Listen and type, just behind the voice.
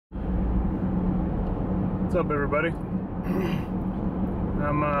What's up, everybody?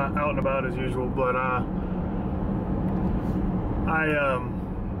 I'm out and about as usual, but I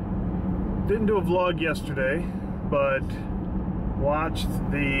didn't do a vlog yesterday, but watched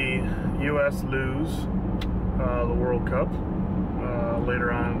the U.S. lose the World Cup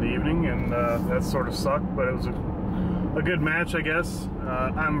later on in the evening, and that sort of sucked, but it was a good match, I guess.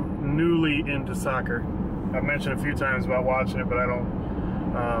 I'm newly into soccer. I've mentioned a few times about watching it, but I don't,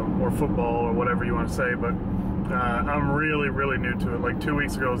 or football or whatever you want to say, but I'm really new to it. Like 2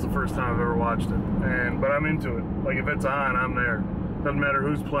 weeks ago was the first time I've ever watched it, but I'm into it. Like if it's on, I'm there. Doesn't matter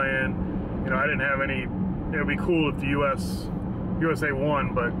who's playing. You know, I didn't have any. It would be cool if the USA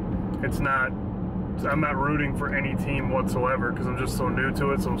won, but it's not. I'm not rooting for any team whatsoever because I'm just so new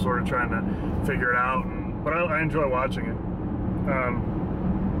to it. So I'm sort of trying to figure it out. But I enjoy watching it.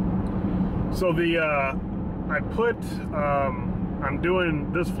 I'm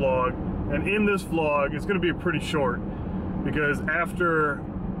doing this vlog, and in this vlog, it's going to be pretty short because after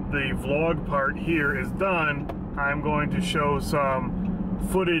the vlog part here is done, I'm going to show some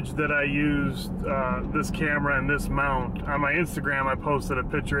footage that I used this camera and this mount. On my Instagram, I posted a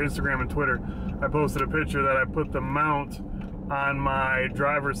picture, Instagram and Twitter, I posted a picture that I put the mount on my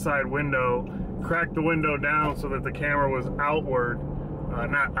driver's side window, cracked the window down so that the camera was outward,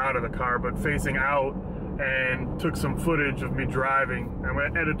 not out of the car, but facing out, and took some footage of me driving. I'm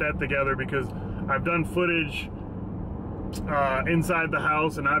going to edit that together because I've done footage inside the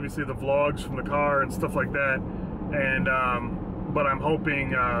house and obviously the vlogs from the car and stuff like that, and but I'm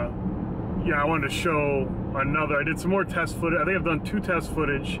hoping, yeah, I wanted to show another. I did some more test footage. I think I've done 2 test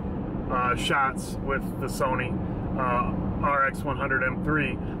footage shots with the Sony RX100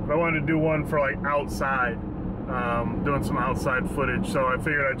 M3, but I wanted to do one for like outside, doing some outside footage. So I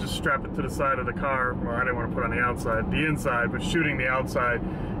figured I'd just strap it to the side of the car. Well, I didn't want to put on the outside, the inside, but shooting the outside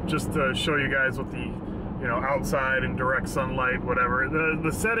just to show you guys what the, you know, outside and direct sunlight, whatever.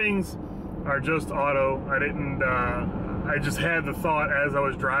 The settings are just auto. I didn't, I just had the thought as I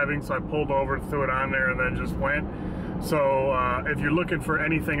was driving, so I pulled over, threw it on there, and then just went. So if you're looking for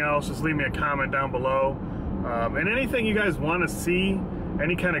anything else, just leave me a comment down below. And anything you guys want to see,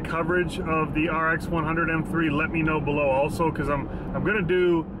 any kind of coverage of the RX100 M3, let me know below also, because I'm gonna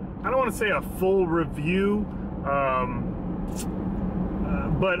do, I don't want to say a full review,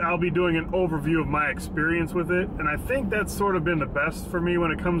 but I'll be doing an overview of my experience with it, and I think that's sort of been the best for me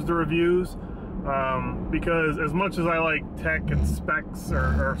when it comes to reviews, because as much as I like tech and specs,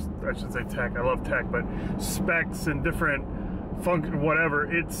 or I should say tech, I love tech, but specs and different function, whatever,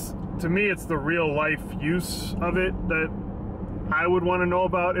 it's, to me, it's the real life use of it that I would want to know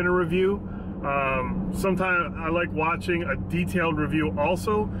about in a review. Sometimes I like watching a detailed review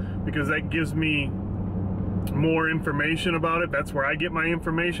also, because that gives me more information about it. That's where I get my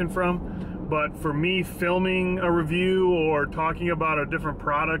information from. But for me, filming a review or talking about a different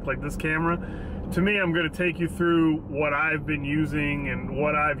product like this camera, to me, I'm going to take you through what I've been using and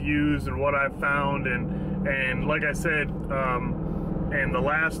what I've used and what I've found. And like I said in the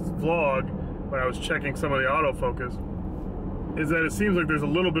last vlog, when I was checking some of the autofocus, is that it seems like there's a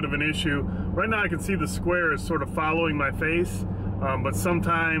little bit of an issue. Right now I can see the square is sort of following my face, but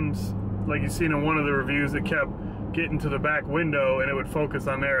sometimes, like you've seen in one of the reviews, it kept getting to the back window and it would focus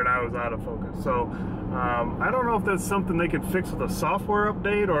on there and I was out of focus. So I don't know if that's something they could fix with a software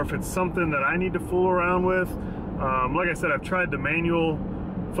update or if it's something that I need to fool around with. Like I said, I've tried the manual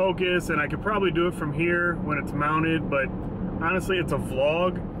focus and I could probably do it from here when it's mounted, but honestly it's a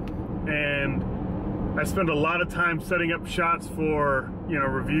vlog and I spend a lot of time setting up shots for, you know,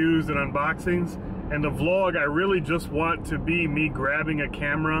 reviews and unboxings, and the vlog, I really just want to be me grabbing a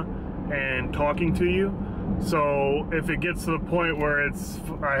camera and talking to you. So if it gets to the point where it's,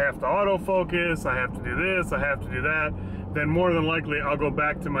 I have to autofocus, I have to do this, I have to do that, then more than likely I'll go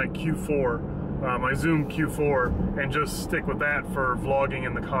back to my Q4, my Zoom Q4, and just stick with that for vlogging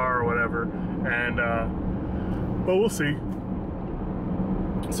in the car or whatever. And, but we'll see.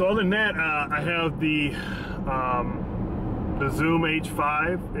 So other than that, I have the Zoom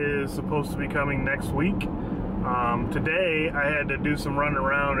H5 is supposed to be coming next week. Today I had to do some running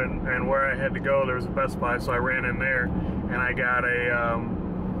around and where I had to go, there was a Best Buy, so I ran in there and I got a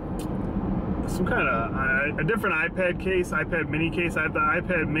some kind of a different iPad case, iPad mini case. I have the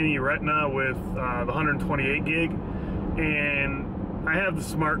iPad mini Retina with the 128 gig, and I have the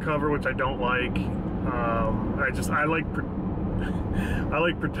smart cover, which I don't like. I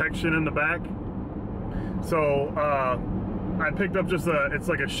like protection in the back, so I picked up just it's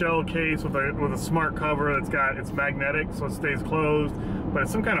like a shell case with a smart cover that's got, it's magnetic so it stays closed, but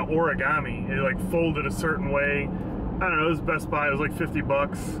it's some kind of origami. It like folded a certain way. I don't know, it was Best Buy, it was like 50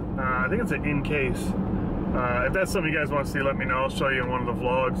 bucks. I think it's an in case. If that's something you guys want to see, let me know. I'll show you in one of the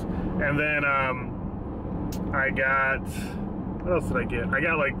vlogs. And then I got, what else did I get? I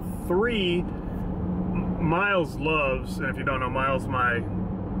got like 3 Miles loves, and if you don't know, Miles,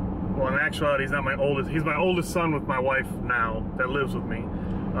 well, in actuality, he's not my oldest. He's my oldest son with my wife now that lives with me.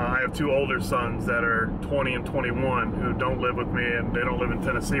 I have 2 older sons that are 20 and 21 who don't live with me, and they don't live in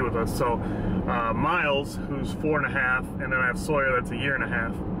Tennessee with us. So Miles, who's 4.5, and then I have Sawyer, that's 1.5 years.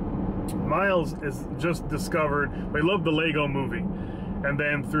 Miles is just discovered, they love the Lego movie. And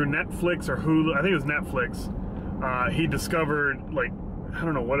then through Netflix or Hulu, I think it was Netflix, he discovered, like, I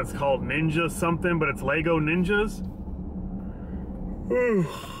don't know what it's called, Ninja something, but it's Lego Ninjas.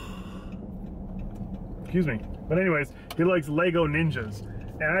 Excuse me. But anyways, he likes Lego Ninjas.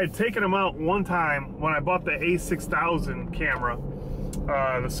 And I had taken him out one time when I bought the A6000 camera,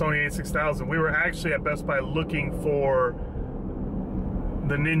 the Sony A6000. We were actually at Best Buy looking for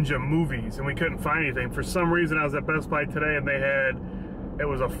the Ninja movies, and we couldn't find anything. For some reason, I was at Best Buy today, and they had, it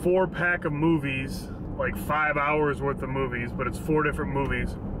was a 4-pack of movies, like 5 hours worth of movies, but it's 4 different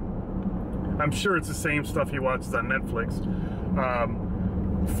movies. I'm sure it's the same stuff he watches on Netflix.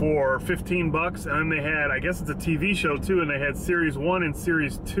 For 15 bucks, and then they had, I guess it's a TV show too, and they had series 1 and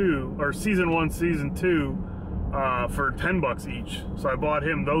series 2, or season 1, season 2, for 10 bucks each. So I bought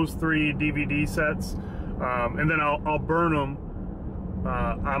him those 3 DVD sets, and then I'll burn them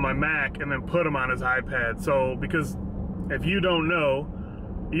on my Mac and then put them on his iPad. So, because if you don't know,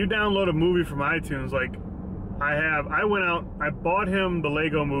 you download a movie from iTunes, like I went out, I bought him the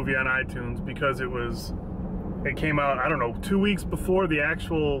Lego movie on iTunes because it came out, I don't know, 2 weeks before the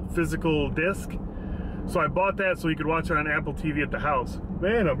actual physical disc. So I bought that so he could watch it on Apple TV at the house.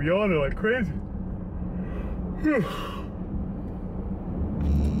 Man, I'm yawning like crazy.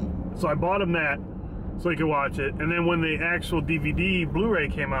 So I bought him that so he could watch it. And then when the actual DVD Blu-ray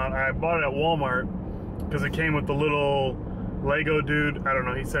came out, I bought it at Walmart because it came with the little Lego dude. I don't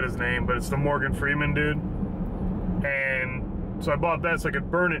know, he said his name, but it's the Morgan Freeman dude. And so I bought that so I could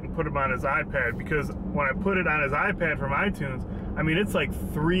burn it and put it on his iPad, because when I put it on his iPad from iTunes, I mean, it's like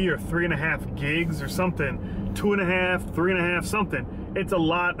 3 or 3.5 gigs or something, 2.5, 3.5 something. It's a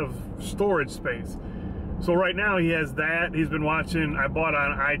lot of storage space. So right now he has that. He's been watching, I bought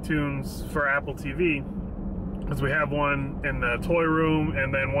on iTunes for Apple TV, because we have one in the toy room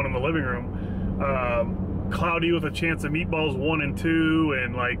and then one in the living room. Cloudy with a Chance of Meatballs 1 and 2,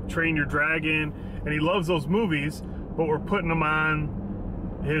 and like Train Your Dragon, and he loves those movies, but we're putting them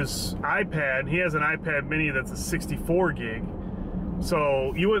on his iPad. He has an iPad mini that's a 64 gig.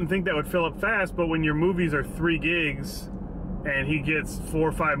 So you wouldn't think that would fill up fast, but when your movies are 3 gigs and he gets 4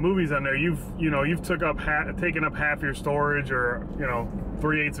 or 5 movies on there, you've taken up half your storage, or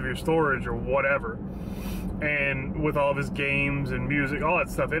 3/8 of your storage or whatever. And with all of his games and music, all that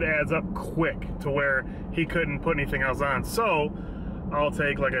stuff, it adds up quick to where he couldn't put anything else on. So I'll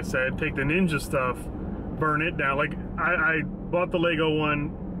take, like I said, take the Ninja stuff, burn it down. Like I bought the Lego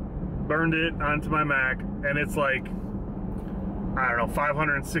one, burned it onto my Mac, and it's like, I don't know,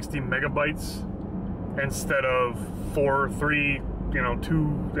 560 megabytes instead of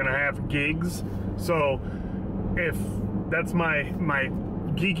 2.5 gigs. So if that's my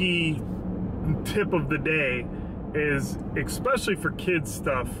geeky tip of the day, is especially for kids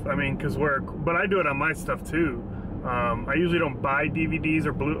stuff. I mean, but I do it on my stuff too. I usually don't buy DVDs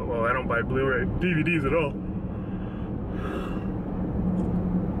or I don't buy Blu-ray DVDs at all.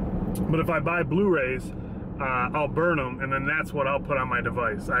 But if I buy Blu-rays, I'll burn them, and then that's what I'll put on my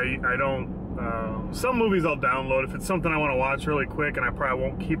device. I don't, some movies I'll download if it's something I want to watch really quick and I probably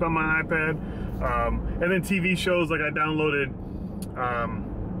won't keep on my iPad. And then TV shows, like I downloaded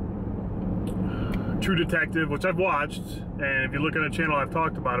True Detective, which I've watched, and if you look at the channel, I've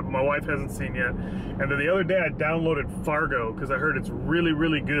talked about it, but my wife hasn't seen yet. And then the other day I downloaded Fargo because I heard it's really,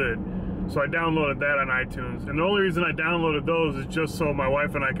 really good. So I downloaded that on iTunes. And the only reason I downloaded those is just so my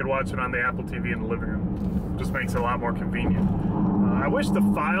wife and I could watch it on the Apple TV in the living room. Just makes it a lot more convenient. I wish the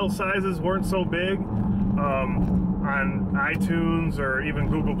file sizes weren't so big on iTunes or even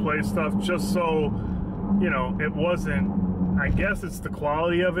Google Play stuff, just so, it wasn't, I guess it's the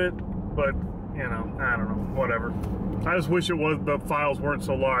quality of it, but I don't know, whatever. I just wish the files weren't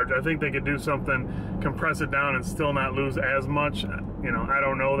so large. I think they could do something, compress it down and still not lose as much. I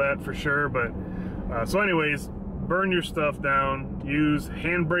don't know that for sure, but so anyways, burn your stuff down. Use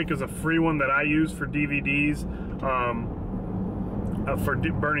Handbrake is a free one that I use for DVDs, for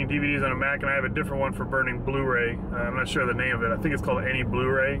burning DVDs on a Mac, and I have a different one for burning Blu-ray. I'm not sure the name of it. I think it's called Any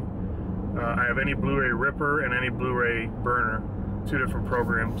Blu-ray. I have Any Blu-ray Ripper and Any Blu-ray Burner, 2 different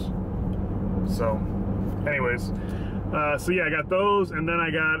programs. So anyways, So yeah, I got those, and then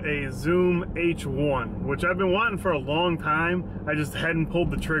I got a Zoom H1, which I've been wanting for a long time. I just hadn't pulled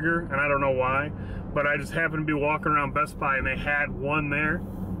the trigger, and I don't know why, but I just happened to be walking around Best Buy, and they had one there.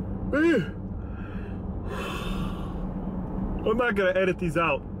 I'm not gonna edit these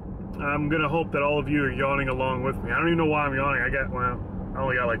out. I'm gonna hope that all of you are yawning along with me. I don't even know why I'm yawning. I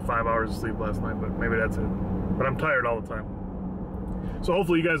only got like 5 hours of sleep last night, but maybe that's it. But I'm tired all the time. So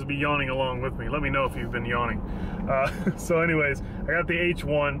hopefully you guys will be yawning along with me. Let me know if you've been yawning. So anyways, I got the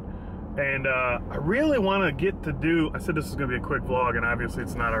H1, and I really want to get to do, I said this is going to be a quick vlog, and obviously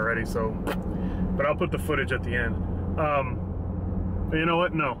it's not already, so, but I'll put the footage at the end. You know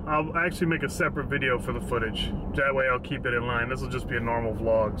what? No, I'll actually make a separate video for the footage. That way I'll keep it in line. This will just be a normal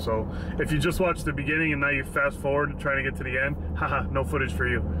vlog. So if you just watched the beginning and now you fast forward trying to get to the end, haha, no footage for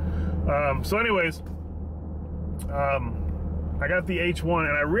you. So anyways, I got the H1,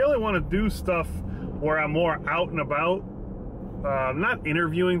 and I really want to do stuff where I'm more out and about, not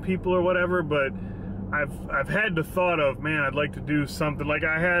interviewing people or whatever, but I've had the thought of, man, I'd like to do something like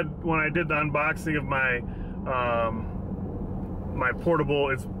I had when I did the unboxing of my my portable.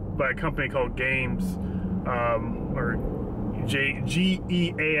 It's by a company called Games, or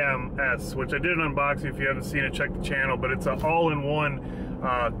GeekyNerdDad, which I did an unboxing. If you haven't seen it, check the channel, but it's an all-in-one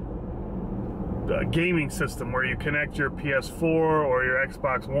gaming system where you connect your PS4 or your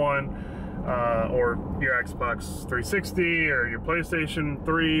Xbox One, or your Xbox 360 or your PlayStation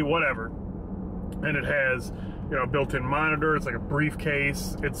 3, whatever, and it has, you know, a built-in monitor. It's like a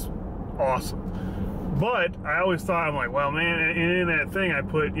briefcase. It's awesome. But I always thought, I'm like, well, man, in that thing I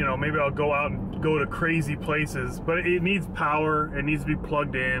put, you know, maybe I'll go out and go to crazy places, but it needs power, it needs to be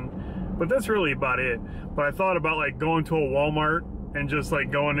plugged in, but that's really about it. But I thought about like going to a Walmart and just like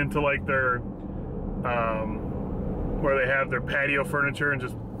going into like their where they have their patio furniture and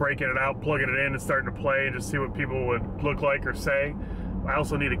just breaking it out, plugging it in and starting to play and just see what people would look like or say. I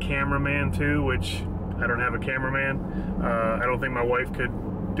also need a cameraman too, which I don't have a cameraman. I don't think my wife could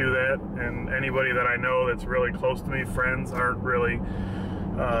do that, and anybody that I know that's really close to me, friends, aren't really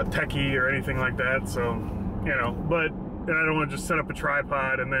techie or anything like that. So, you know, but and I don't want to just set up a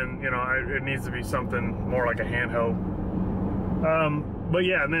tripod and then, you know, it needs to be something more like a handheld. But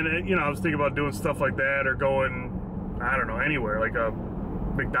yeah, and then, you know, I was thinking about doing stuff like that, or going, I don't know, anywhere, like a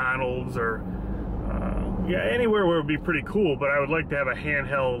McDonald's, or yeah, anywhere where it would be pretty cool. But I would like to have a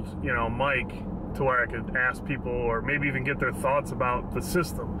handheld, you know, mic to where I could ask people, or maybe even get their thoughts about the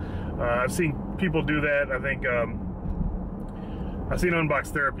system. I've seen people do that. I think I've seen Unbox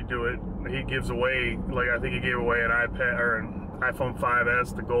Therapy do it. He gives away, like, I think he gave away an iPad or an iPhone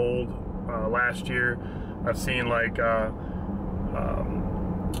 5S, the gold, last year. I've seen like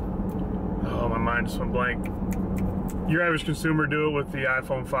oh, my mind just went blank. Your Average Consumer do it with the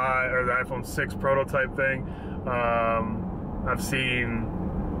iPhone 5 or the iPhone 6 prototype thing. I've seen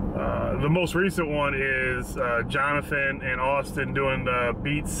the most recent one is Jonathan and Austin doing the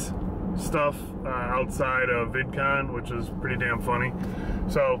Beats stuff outside of VidCon, which is pretty damn funny.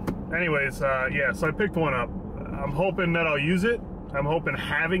 So anyways, yeah, so I picked one up. I'm hoping that I'll use it. I'm hoping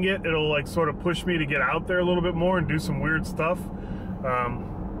having it, it'll like sort of push me to get out there a little bit more and do some weird stuff.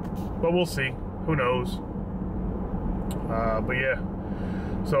 But we'll see. Who knows? But yeah.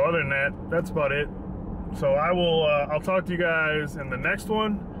 So other than that, that's about it. So I'll talk to you guys in the next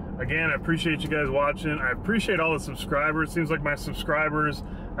one. Again, I appreciate you guys watching. I appreciate all the subscribers. Seems like my subscribers,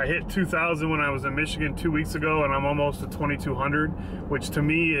 I hit 2,000 when I was in Michigan 2 weeks ago, and I'm almost at 2,200, which to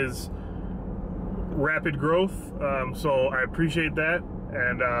me is rapid growth. So I appreciate that,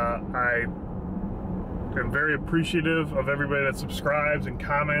 and I am very appreciative of everybody that subscribes and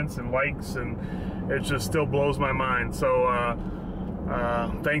comments and likes, and it just still blows my mind. So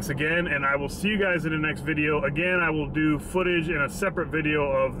thanks again, and I will see you guys in the next video. Again, I will do footage in a separate video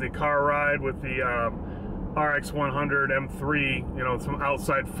of the car ride with the RX100 M3, you know, some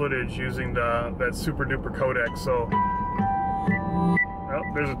outside footage using that super duper codec. So, oh,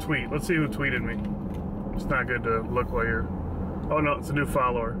 there's a tweet. Let's see who tweeted me. It's not good to look while you're, oh no, it's a new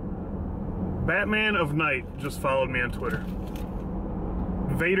follower. Batman of Night just followed me on Twitter.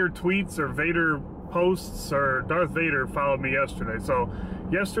 Vader tweets or Vader posts, or Darth Vader followed me yesterday. So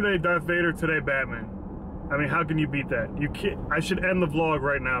yesterday Darth Vader, today Batman. I mean, how can you beat that? You can't. I should end the vlog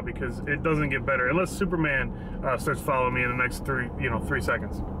right now because it doesn't get better unless Superman starts following me in the next 3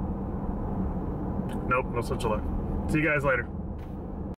 seconds. Nope, no such luck. See you guys later.